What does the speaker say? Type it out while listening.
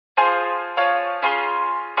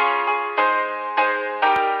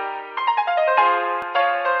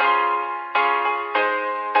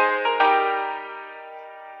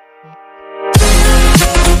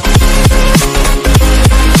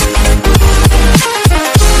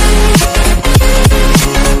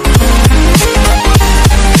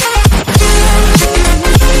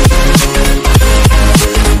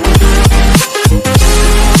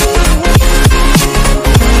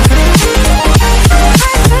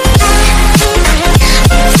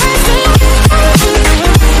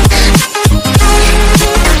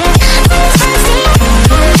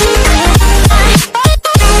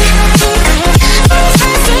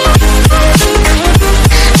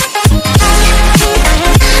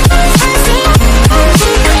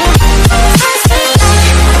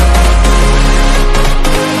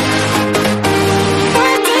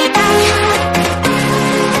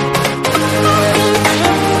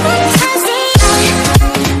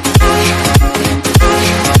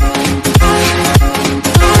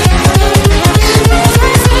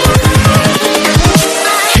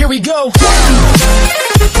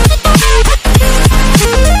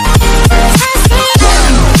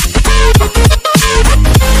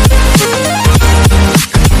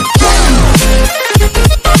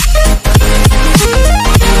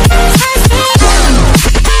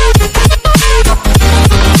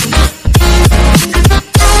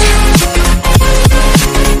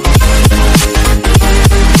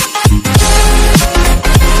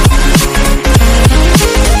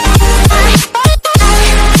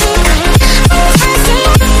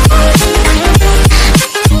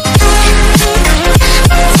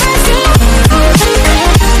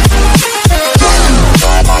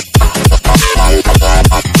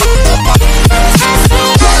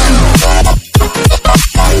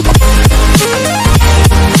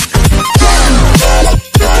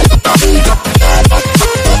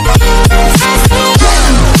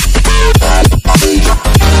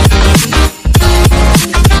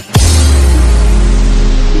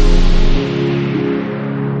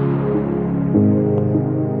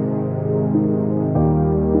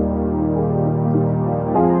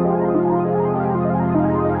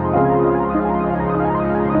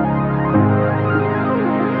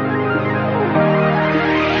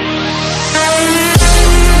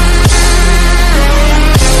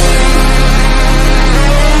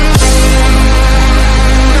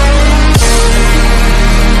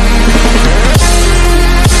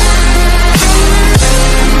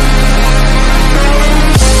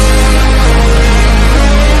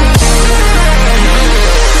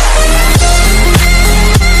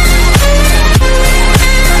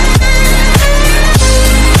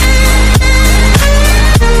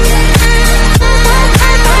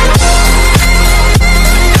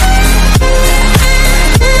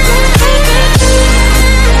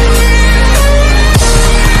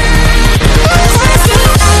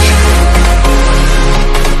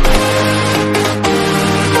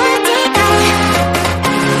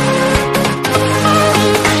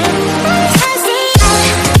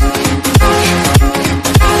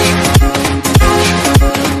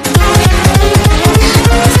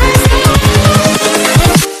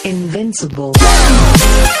responsible.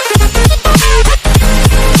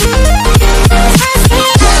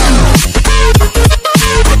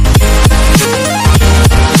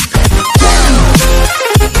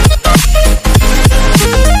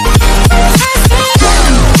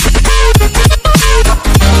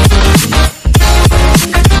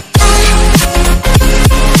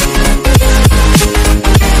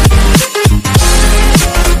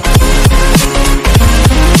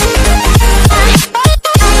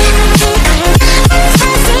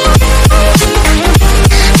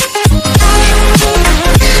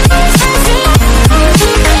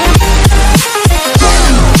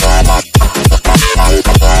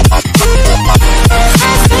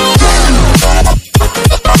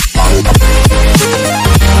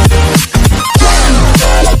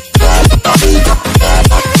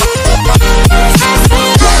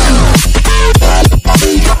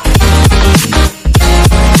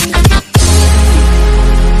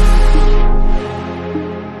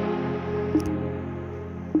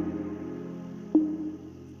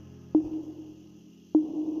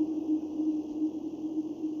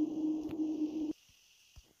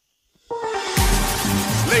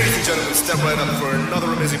 Ladies and gentlemen, step right up for another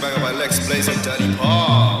amazing banger by Lex Blaze and Danny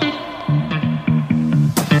Paul.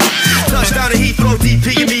 Touchdown to Heathrow,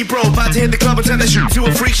 DP and me bro, about to hit the club and turn the shoot to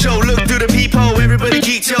a freak show. Look through the peephole, everybody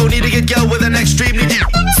geek yo, need to get girl with an extremely deep.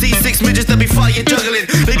 See six midgets that be fighting juggling.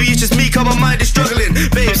 Maybe it's just me, cause my mind is struggling.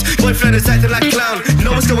 Babes, boyfriend is acting like a clown.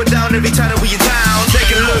 Know what's going down every time that we in town.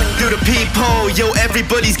 Take a look through the peephole, yo,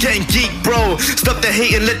 everybody's getting geek bro. Stop the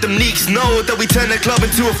hate and let them neeks know that we turn the club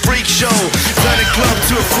into a freak show. Turn the club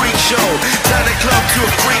to a freak show. Turn the club to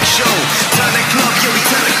a freak show. Turn the club, yeah, we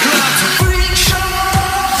turn the club to a freak show.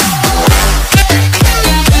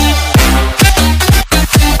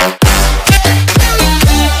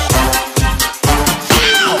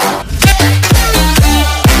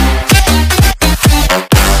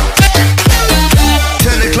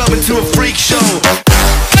 To a freak show.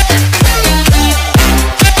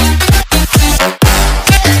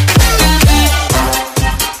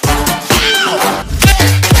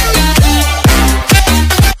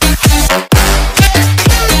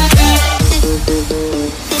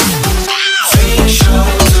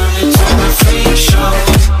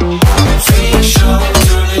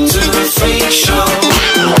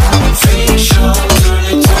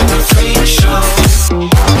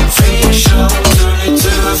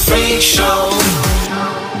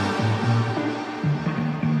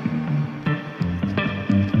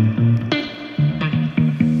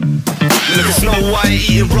 Look at Snow White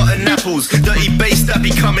eating rotten apples. Dirty bass that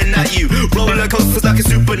be coming at you. Roller coasters like a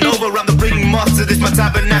supernova. I'm the ringmaster, this my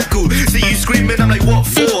tabernacle. See you screaming, I'm like, what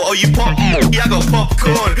for? Oh, you pop? Yeah, I got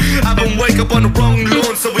popcorn. I haven't wake up on the wrong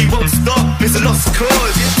lawn, so we won't stop. It's a lost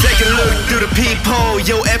cause. Take a look through the peephole.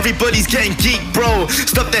 Yo, everybody's getting geek, bro.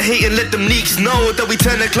 Stop the hate and let them neeks know that we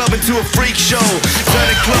turn the club into a freak show. Turn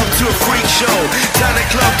the club to a freak show. Turn the